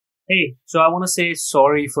Hey, so I want to say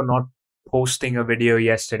sorry for not posting a video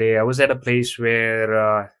yesterday. I was at a place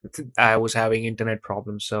where I was having internet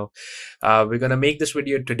problems. So we're going to make this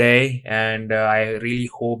video today, and I really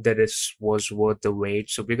hope that this was worth the wait.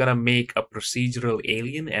 So we're going to make a procedural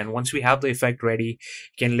alien, and once we have the effect ready,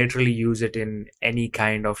 you can literally use it in any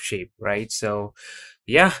kind of shape, right? So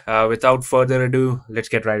yeah, without further ado, let's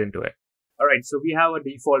get right into it. All right, so we have a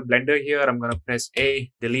default blender here. I'm going to press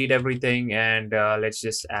A, delete everything, and let's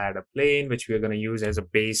just add a plane, which we're going to use as a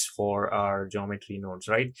base for our geometry nodes,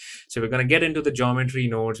 right? So we're going to get into the geometry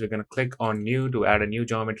nodes. We're going to click on new to add a new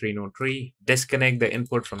geometry node tree, disconnect the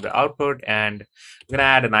input from the output, and we're going to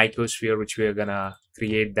add an icosphere, which we're going to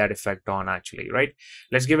create that effect on actually, right?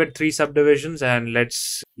 Let's give it 3 subdivisions and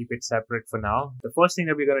let's keep it separate for now. The first thing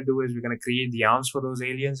that we're going to do is we're going to create the arms for those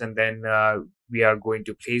aliens, and then we are going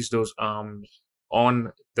to place those arms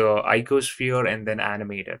on the icosphere and then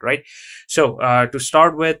animate it, right? So to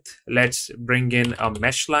start with, let's bring in a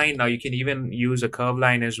mesh line. Now you can even use a curve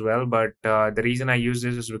line as well, but the reason I use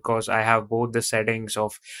this is because I have both the settings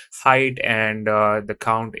of height and the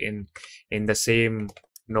count in the same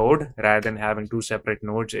node rather than having 2 separate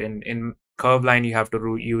nodes. In curve line, you have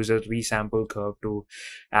to use a resample curve to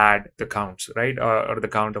add the counts, right? Or the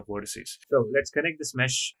count of vertices. So let's connect this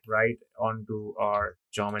mesh right onto our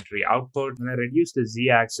geometry output. I'm going to reduce the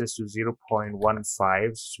z-axis to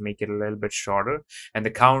 0.15 to make it a little bit shorter, and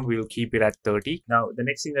the count we'll keep it at 30. Now the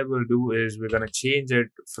next thing that we'll do is we're going to change it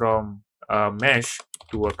from a mesh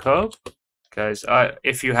to a curve, because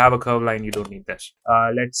if you have a curve line, you don't need this.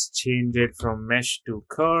 Let's change it from mesh to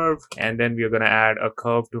curve, and then we're going to add a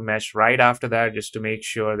curve to mesh right after that, just to make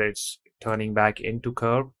sure that it's turning back into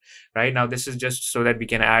curve. Right now, this is just so that we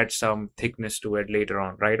can add some thickness to it later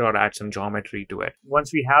on, right? Or add some geometry to it.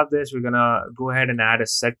 Once we have this, we're gonna go ahead and add a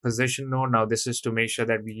set position node. Now this is to make sure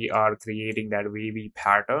that we are creating that wavy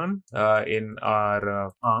pattern in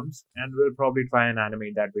our arms, and we'll probably try and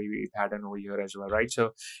animate that wavy pattern over here as well, right?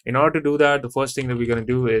 So in order to do that, the first thing that we're gonna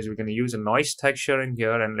do is we're gonna use a noise texture in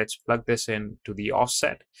here, and let's plug this in to the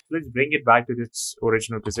offset. Let's bring it back to its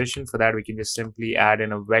original position. For that, we can just simply add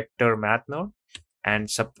in a vector math node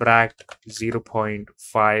and subtract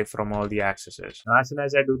 0.5 from all the axes. Now, as soon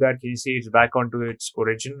as I do that, can you see it's back onto its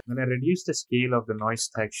origin? I'm going to reduce the scale of the noise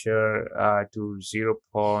texture to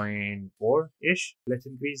 0.4-ish. Let's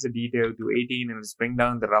increase the detail to 18, and let's bring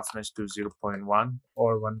down the roughness to 0.1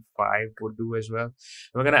 or 1.5 would do as well.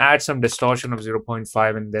 We're going to add some distortion of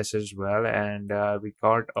 0.5 in this as well, and we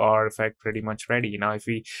got our effect pretty much ready. Now, if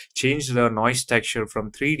we change the noise texture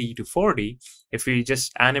from 3D to 4D, if we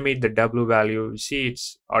just animate the W value, you see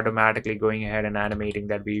it's automatically going ahead and animating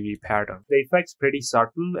that wavy pattern. The effect's pretty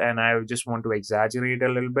subtle, and I just want to exaggerate a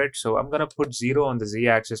little bit. So I'm going to put 0 on the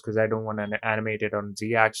Z-axis because I don't want to animate it on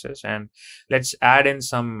Z-axis. And let's add in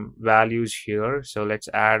some values here. So let's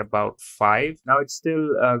add about 5. Now it's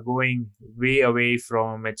still going way away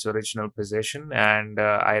from its original position, and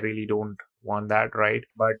I really don't want that, right?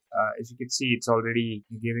 But as you can see, it's already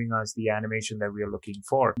giving us the animation that we are looking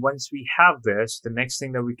for. Once we have this, the next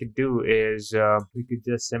thing that we could do is we could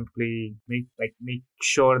just simply make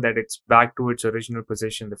sure that it's back to its original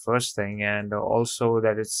position, the first thing, and also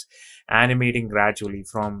that it's animating gradually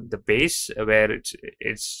from the base where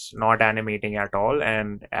it's not animating at all,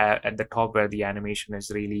 and at the top where the animation is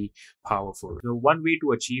really powerful. So one way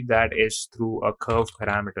to achieve that is through a curve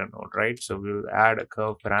parameter node, right? So we'll add a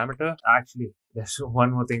curve parameter. Actually, there's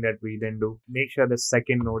one more thing that we didn't do. Make sure the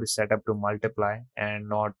second node is set up to multiply and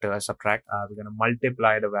not subtract. We're going to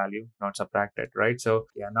multiply the value, not subtract it, right? So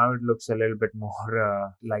yeah, now it looks a little bit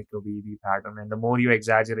more like a wavy pattern. And the more you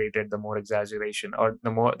exaggerate it, the more exaggeration, or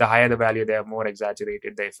the higher the value, the more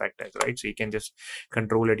exaggerated the effect is, right? So you can just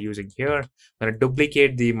control it using here. I'm going to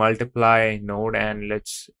duplicate the multiply node, and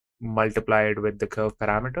let's multiply it with the curve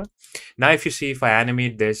parameter. Now if you see, if I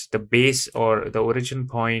animate this, the base or the origin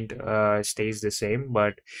point stays the same,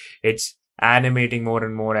 but it's animating more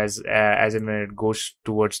and more as in when it goes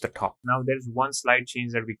towards the top. Now there's one slight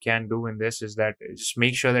change that we can do in this, is that just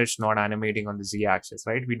make sure that it's not animating on the Z-axis,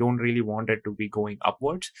 right? We don't really want it to be going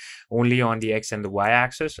upwards, only on the X and the Y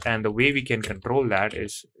axis. And the way we can control that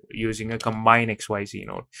is using a combine XYZ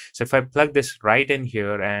node. So if I plug this right in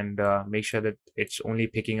here and make sure that it's only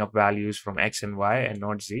picking up values from X and Y and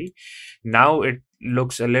not Z, now it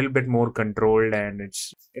looks a little bit more controlled, and it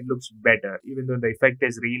looks better, even though the effect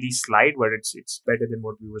is really slight, but it's better than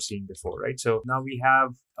what we were seeing before, right? So now we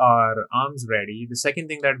have our arms ready. The second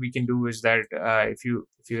thing that we can do is that if you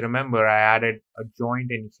remember, I added a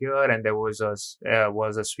joint in here, and there was a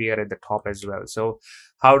sphere at the top as well. So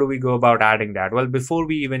how do we go about adding that? Well, before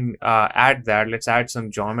we even add that, let's add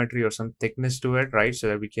some geometry or some thickness to it, right? So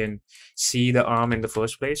that we can see the arm in the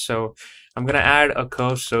first place. So I'm going to add a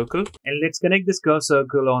curved circle, and let's connect this curved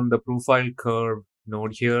circle on the profile curve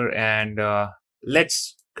node here, and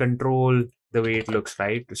let's control the way it looks,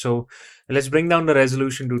 right? So let's bring down the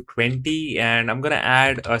resolution to 20, and I'm going to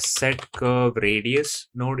add a set curve radius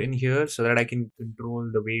node in here so that I can control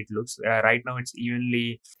the way it looks. Right now it's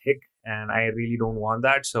evenly thick, and I really don't want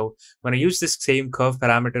that. So when I use this same curve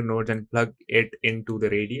parameter node and plug it into the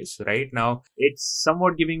radius, right now it's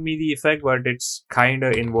somewhat giving me the effect, but it's kind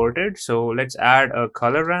of inverted. So let's add a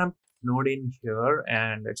color ramp node in here,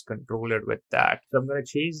 and let's control it with that. So I'm going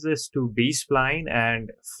to change this to B-spline and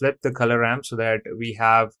flip the color ramp so that we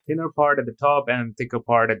have thinner part at the top and thicker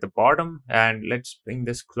part at the bottom. And let's bring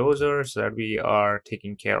this closer so that we are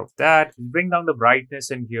taking care of that. Bring down the brightness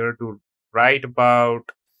in here to right about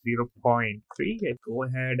 0.3. Go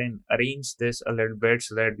ahead and arrange this a little bit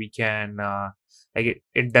so that we can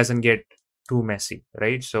it doesn't get too messy,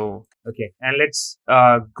 right? So okay, and let's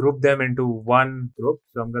group them into one group.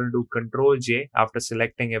 So I'm going to do Control J after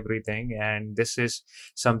selecting everything, and this is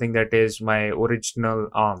something that is my original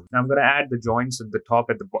arm. Now I'm going to add the joints at the top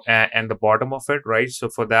and the bottom of it, right? So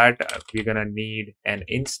for that we're going to need an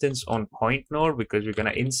instance on point node, because we're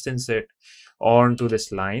going to instance it onto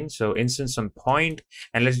this line. So instance on point,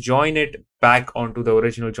 and let's join it back onto the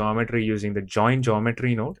original geometry using the join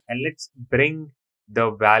geometry node, and let's bring the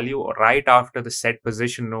value right after the set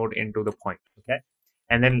position node into the point. Okay,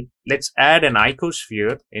 and then let's add an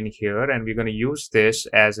icosphere in here, and we're going to use this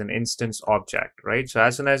as an instance object, right? So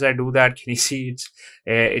as soon as I do that, can you see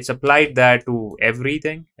it's applied that to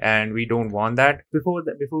everything, and we don't want that. Before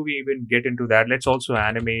we even get into that, let's also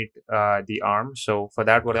animate the arm. So for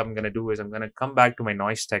that, what I'm going to do is I'm going to come back to my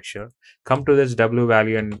noise texture, come to this W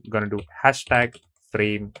value, and I'm going to do hashtag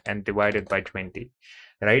frame and divide it by 20.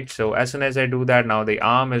 Right, so as soon as I do that, now the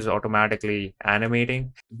arm is automatically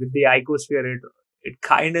animating. With the icosphere, it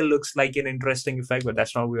kind of looks like an interesting effect, but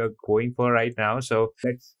that's not what we are going for right now. So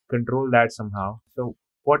let's control that somehow. So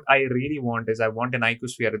what I really want is I want an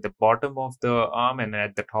icosphere at the bottom of the arm and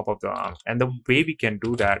at the top of the arm. And the way we can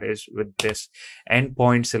do that is with this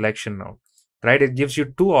endpoint selection node. Right, it gives you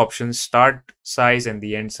two options: start size and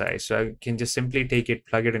the end size. So I can just simply take it,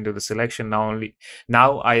 plug it into the selection.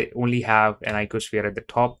 Now I only have an icosphere at the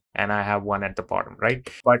top and I have one at the bottom, right?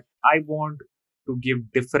 But I want to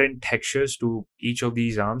give different textures to each of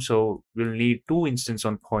these arms, so we'll need two instance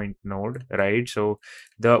on point node, right? So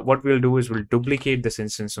what we'll do is we'll duplicate this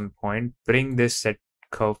instance on point, bring this set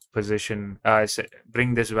curve position,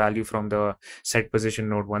 bring this value from the set position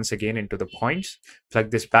node once again into the points,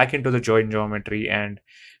 plug this back into the join geometry, and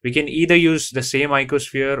we can either use the same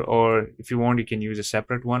icosphere, or if you want, you can use a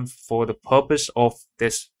separate one. For the purpose of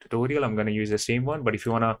this tutorial, I'm going to use the same one, but if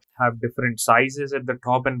you want to have different sizes at the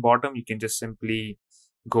top and bottom, you can just simply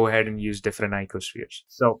go ahead and use different icospheres.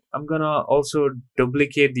 So I'm going to also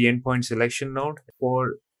duplicate the endpoint selection node.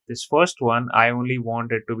 For this first one, I only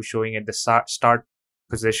want it to be showing at the start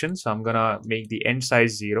position, so I'm gonna make the end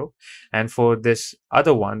size 0. And for this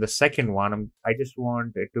other one, the second one, I just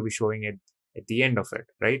want it to be showing it at the end of it,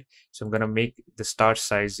 right? So I'm gonna make the start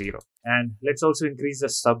size 0. And let's also increase the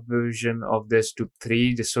subdivision of this to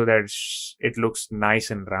 3, just so that it looks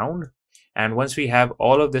nice and round. And once we have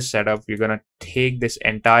all of this set up, we're gonna take this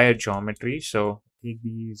entire geometry, so take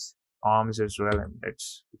these arms as well, and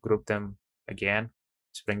let's group them again.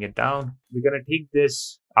 Let's bring it down. We're going to take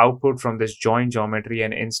this output from this join geometry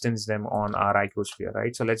and instance them on our icosphere,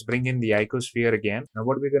 right? So let's bring in the icosphere again. Now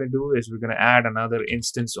what we're going to do is we're going to add another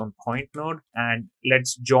instance on point node, and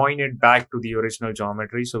let's join it back to the original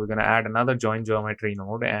geometry. So we're going to add another join geometry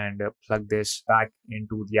node and plug this back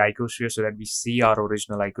into the icosphere so that we see our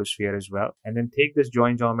original icosphere as well. And then take this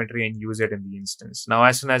join geometry and use it in the instance. Now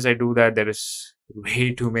as soon as I do that, there is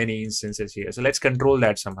way too many instances here. So let's control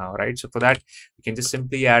that somehow, right? So for that, we can just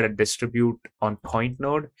simply add a distribute on point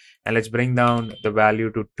node, and let's bring down the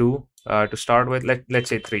value to 2 to start with. Let's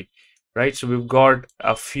say 3, right? So we've got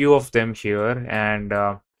a few of them here, and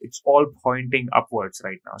it's all pointing upwards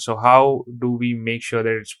right now. So how do we make sure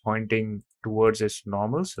that it's pointing towards its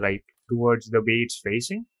normals, right? Towards the way it's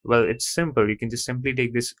facing? Well, it's simple. You can just simply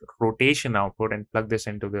take this rotation output and plug this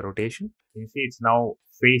into the rotation. You see it's now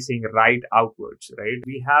facing right outwards, right?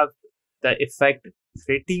 We have the effect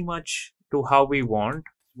pretty much to how we want.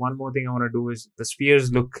 One more thing I want to do is the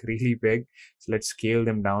spheres look really big, so let's scale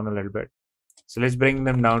them down a little bit. So let's bring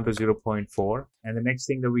them down to 0.4. And the next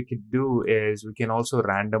thing that we could do is we can also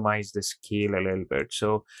randomize the scale a little bit.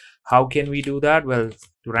 So how can we do that? Well,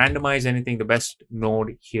 to randomize anything, the best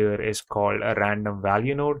node here is called a random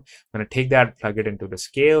value node. I'm going to take that, plug it into the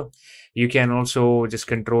scale. You can also just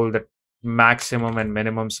control the maximum and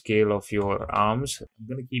minimum scale of your arms. I'm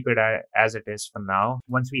going to keep it as it is for now.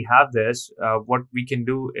 Once we have this, what we can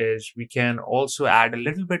do is we can also add a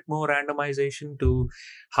little bit more randomization to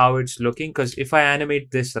how it's looking, because if I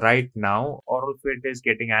animate this right now, all of it is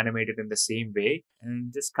getting animated in the same way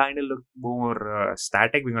and just kind of look more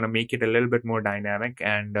static. We're going to make it a little bit more dynamic,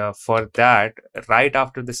 and for that, right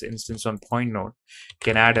after this instance on point node,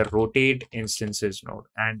 can add a rotate instances node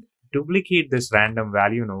and duplicate this random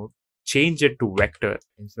value node, change it to vector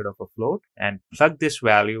instead of a float, and plug this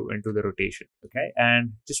value into the rotation. Okay,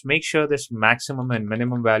 and just make sure this maximum and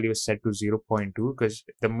minimum value is set to 0.2, because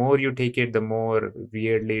the more you take it, the more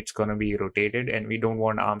weirdly it's going to be rotated, and we don't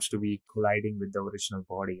want arms to be colliding with the original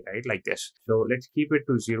body, right? Like this. So let's keep it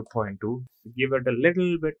to 0.2. Give it a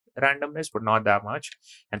little bit randomness, but not that much.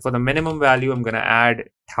 And for the minimum value, I'm going to add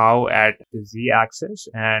tau at the z-axis,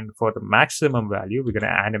 and for the maximum value, we're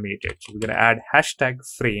going to animate it. So we're going to add hashtag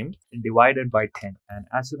frame and divide it by 10. And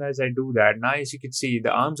as soon as I do that, now as you can see,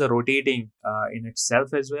 the arms are rotating in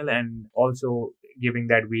itself as well, and also giving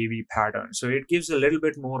that wavy pattern. So it gives a little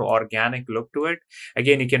bit more organic look to it.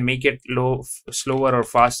 Again, you can make it slower or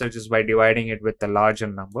faster just by dividing it with the larger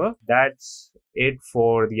number. That's it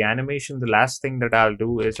for the animation. The last thing that I'll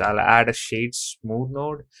do is I'll add a shade smooth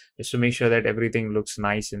node just to make sure that everything looks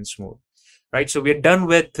nice and smooth. Right, so we're done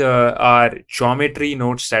with our geometry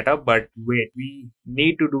node setup, but wait, we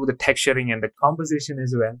need to do the texturing and the composition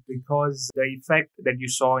as well, because the effect that you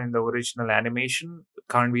saw in the original animation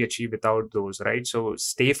can't be achieved without those, right? So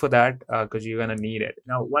stay for that because you're going to need it.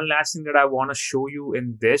 Now, one last thing that I want to show you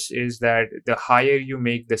in this is that the higher you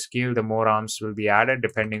make the scale, the more arms will be added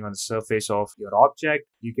depending on the surface of your object.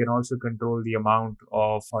 You can also control the amount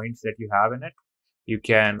of points that you have in it. You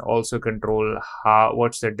can also control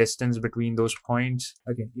what's the distance between those points.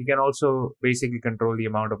 Okay, you can also basically control the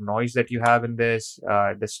amount of noise that you have in this,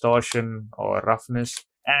 distortion or roughness,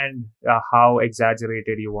 and how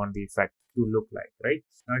exaggerated you want the effect to look like, right?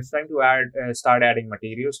 Now it's time to start adding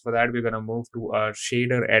materials. For that, we're going to move to our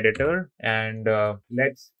shader editor, and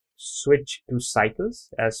let's switch to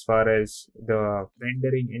cycles as far as the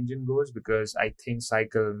rendering engine goes, because I think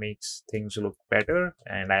cycle makes things look better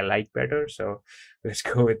and I like better. So let's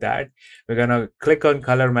go with that. We're gonna click on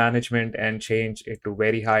color management and change it to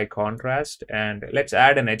very high contrast, and let's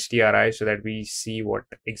add an HDRI so that we see what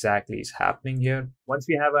exactly is happening here. Once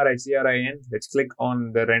we have our HDRI in, let's click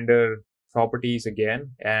on the render properties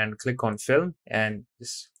again and click on film and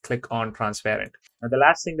just click on transparent. Now the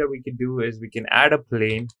last thing that we can do is we can add a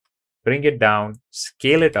plane, bring it down,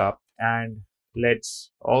 scale it up, and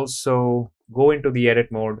let's also go into the edit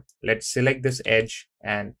mode. Let's select this edge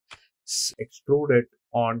and extrude it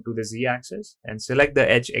onto the z-axis, and select the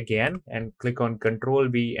edge again and click on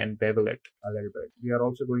Ctrl V and bevel it a little bit. We are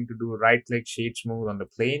also going to do right click shade smooth on the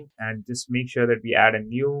plane, and just make sure that we add a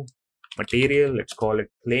new material. Let's call it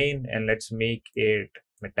plane, and let's make it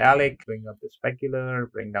metallic. Bring up the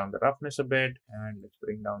specular, bring down the roughness a bit, and let's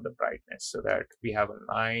bring down the brightness so that we have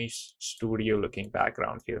a nice studio looking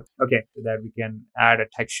background here. Okay, so that we can add a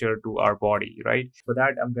texture to our body, right? For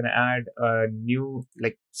that, I'm going to add a new,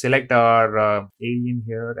 select our alien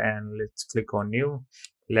here, and let's click on new.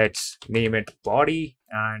 Let's name it body,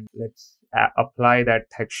 and let's apply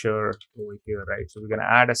that texture over here, right? So we're going to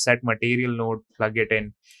add a set material node, plug it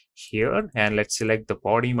in here, and let's select the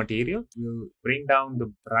body material. We'll bring down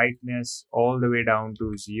the brightness all the way down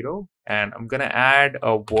to 0, and I'm gonna add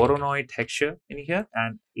a Voronoi texture in here,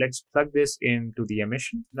 and let's plug this into the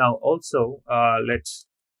emission. Now also let's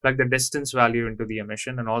plug the distance value into the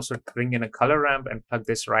emission, and also bring in a color ramp and plug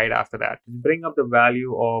this right after that. Bring up the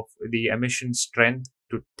value of the emission strength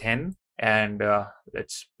to 10, and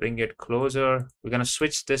let's bring it closer. We're gonna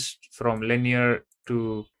switch this from linear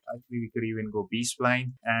to, actually we could even go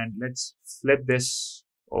B-spline, and let's flip this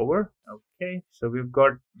over. Okay, so we've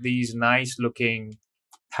got these nice looking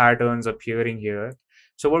patterns appearing here.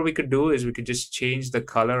 So what we could do is we could just change the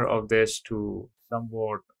color of this to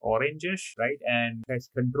somewhat orangish, right? And press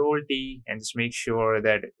Control T and just make sure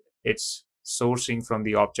that it's sourcing from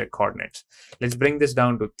the object coordinates. Let's bring this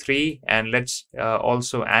down to 3, and let's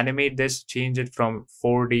also animate this, change it from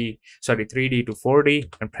 3D to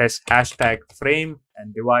 4D, and press hashtag frame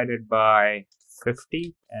and divide it by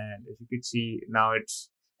 50. And as you can see, now it's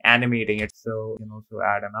animating it. So you can also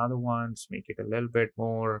add another one to make it a little bit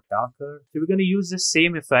more darker. So we're going to use the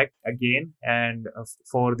same effect again and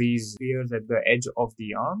for these spheres at the edge of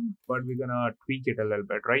the arm, but we're going to tweak it a little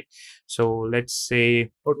bit, right? So let's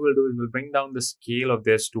say what we'll do is we'll bring down the scale of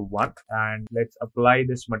this to 1 and let's apply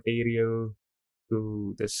this material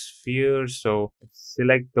to the sphere. So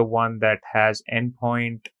select the one that has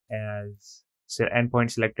endpoint as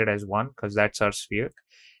endpoint selected as 1 because that's our sphere,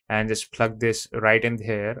 and just plug this right in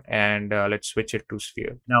here and let's switch it to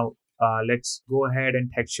sphere. Now let's go ahead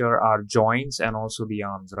and texture our joints and also the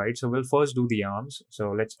arms, right? So we'll first do the arms.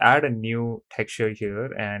 So let's add a new texture here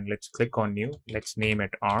and let's click on new. Let's name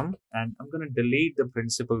it arm, and I'm going to delete the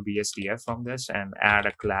principal BSDF from this and add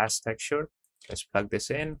a class texture. Let's plug this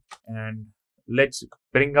in and let's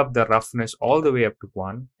bring up the roughness all the way up to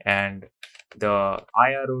 1 and the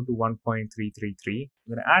IRO to 1.333.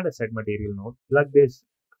 I'm going to add a set material node, plug this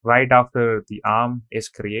right after the arm is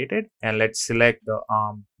created, and let's select the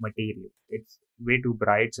arm material. It's way too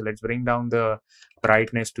bright, so let's bring down the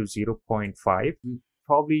brightness to 0.5. We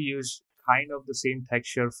probably use kind of the same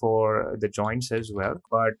texture for the joints as well,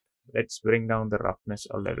 but let's bring down the roughness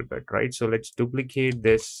a little bit, right? So let's duplicate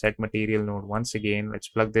this set material node once again. Let's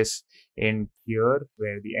plug this in here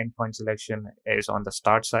where the endpoint selection is on the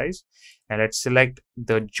start size, and let's select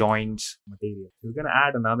the joints material. So we're going to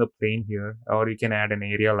add another plane here, or you can add an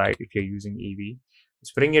area light if you're using EV.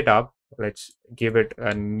 Let's bring it up. Let's give it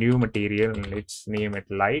a new material and let's name it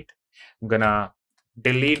light. I'm gonna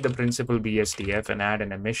delete the principal BSDF and add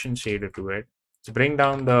an emission shader to it. So bring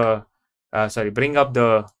down the bring up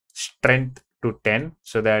the strength to 10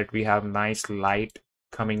 so that we have nice light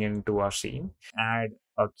coming into our scene. Add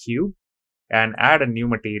a cube and add a new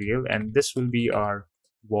material, and this will be our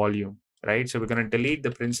volume, right? So we're going to delete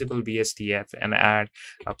the principal BSDF and add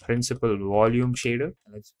a principal volume shader.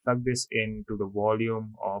 Let's plug this into the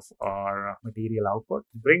volume of our material output.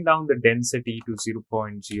 Bring down the density to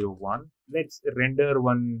 0.01. Let's render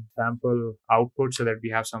one sample output so that we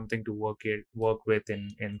have something to work with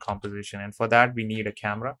in composition. And for that, we need a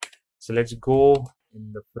camera. So let's go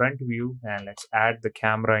in the front view and let's add the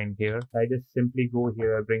camera in here. I just simply go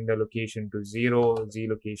here, bring the location to 0, Z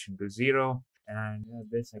location to 0, and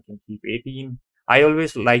this I can keep 18. I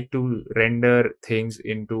always like to render things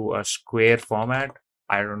into a square format.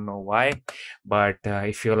 I don't know why, but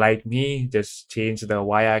if you're like me, just change the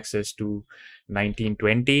y-axis to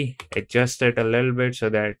 1920, adjust it a little bit so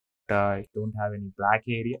that don't have any black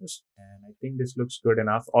areas, and I think this looks good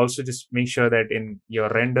enough. Also, just make sure that in your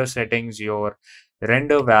render settings, your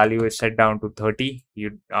render value is set down to 30.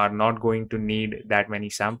 You are not going to need that many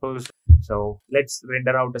samples. So let's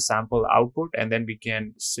render out a sample output, and then we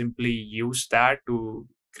can simply use that to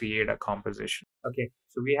create a composition. Okay,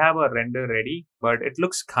 so we have a render ready, but it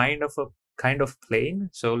looks kind of plain.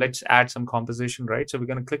 So let's add some composition, right? So we're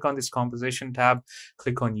going to click on this composition tab,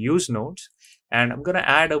 click on use nodes, and I'm going to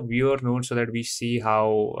add a viewer node so that we see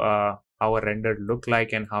how our render look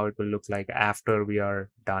like and how it will look like after we are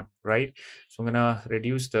done, right? So I'm going to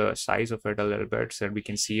reduce the size of it a little bit so that we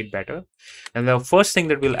can see it better. And the first thing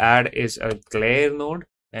that we'll add is a glare node,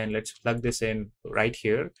 and let's plug this in right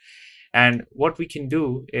here. And what we can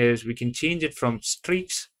do is we can change it from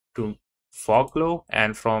streaks to fog glow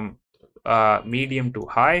and from medium to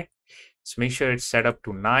high. So make sure it's set up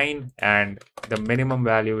to 9 and the minimum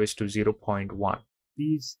value is to 0.1.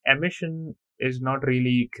 These emission is not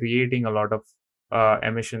really creating a lot of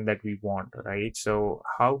emission that we want, right? So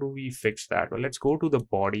how do we fix that? Well, let's go to the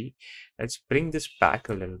body. Let's bring this back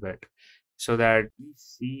a little bit so that we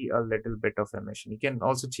see a little bit of emission. You can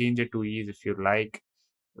also change it to ease if you like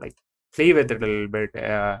play with it a little bit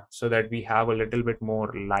so that we have a little bit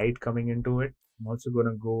more light coming into it. I'm also going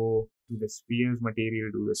to go to the spheres material,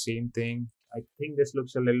 do the same thing. I think this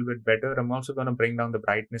looks a little bit better. I'm also going to bring down the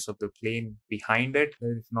brightness of the plane behind it.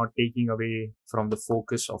 It's not taking away from the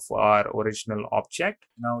focus of our original object.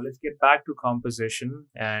 Now let's get back to composition,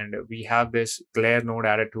 and we have this glare node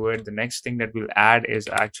added to it. The next thing that we'll add is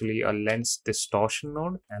actually a lens distortion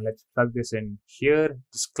node, and let's plug this in here.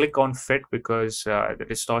 Just click on fit because the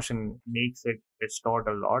distortion makes it distort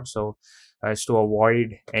a lot. So as to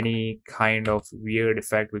avoid any kind of weird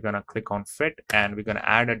effect, we're going to click on fit and we're going to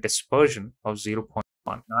add a dispersion of 0.1.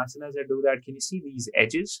 Now, as soon as I do that, can you see these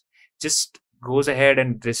edges? Just goes ahead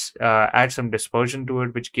and add some dispersion to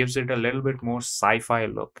it, which gives it a little bit more sci-fi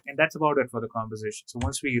look. And that's about it for the composition. So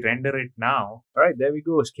once we render it now, all right, there we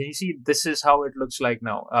go. Can you see this is how it looks like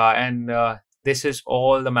now? this is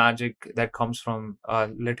all the magic that comes from a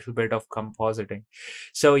little bit of compositing.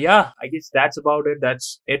 So yeah, I guess that's about it.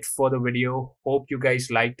 That's it for the video. Hope you guys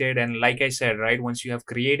liked it. And like I said, right, once you have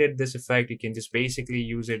created this effect, you can just basically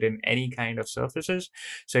use it in any kind of surfaces.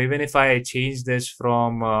 So even if I change this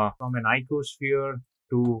from an icosphere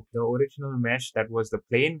to the original mesh that was the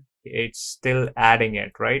plane, it's still adding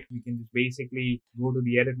it, right? We can just basically go to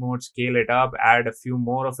the edit mode, scale it up, add a few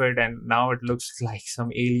more of it, and now it looks like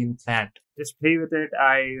some alien plant. Just play with it.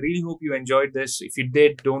 I really hope you enjoyed this. If you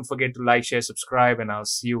did, don't forget to like, share, subscribe, and I'll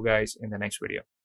see you guys in the next video.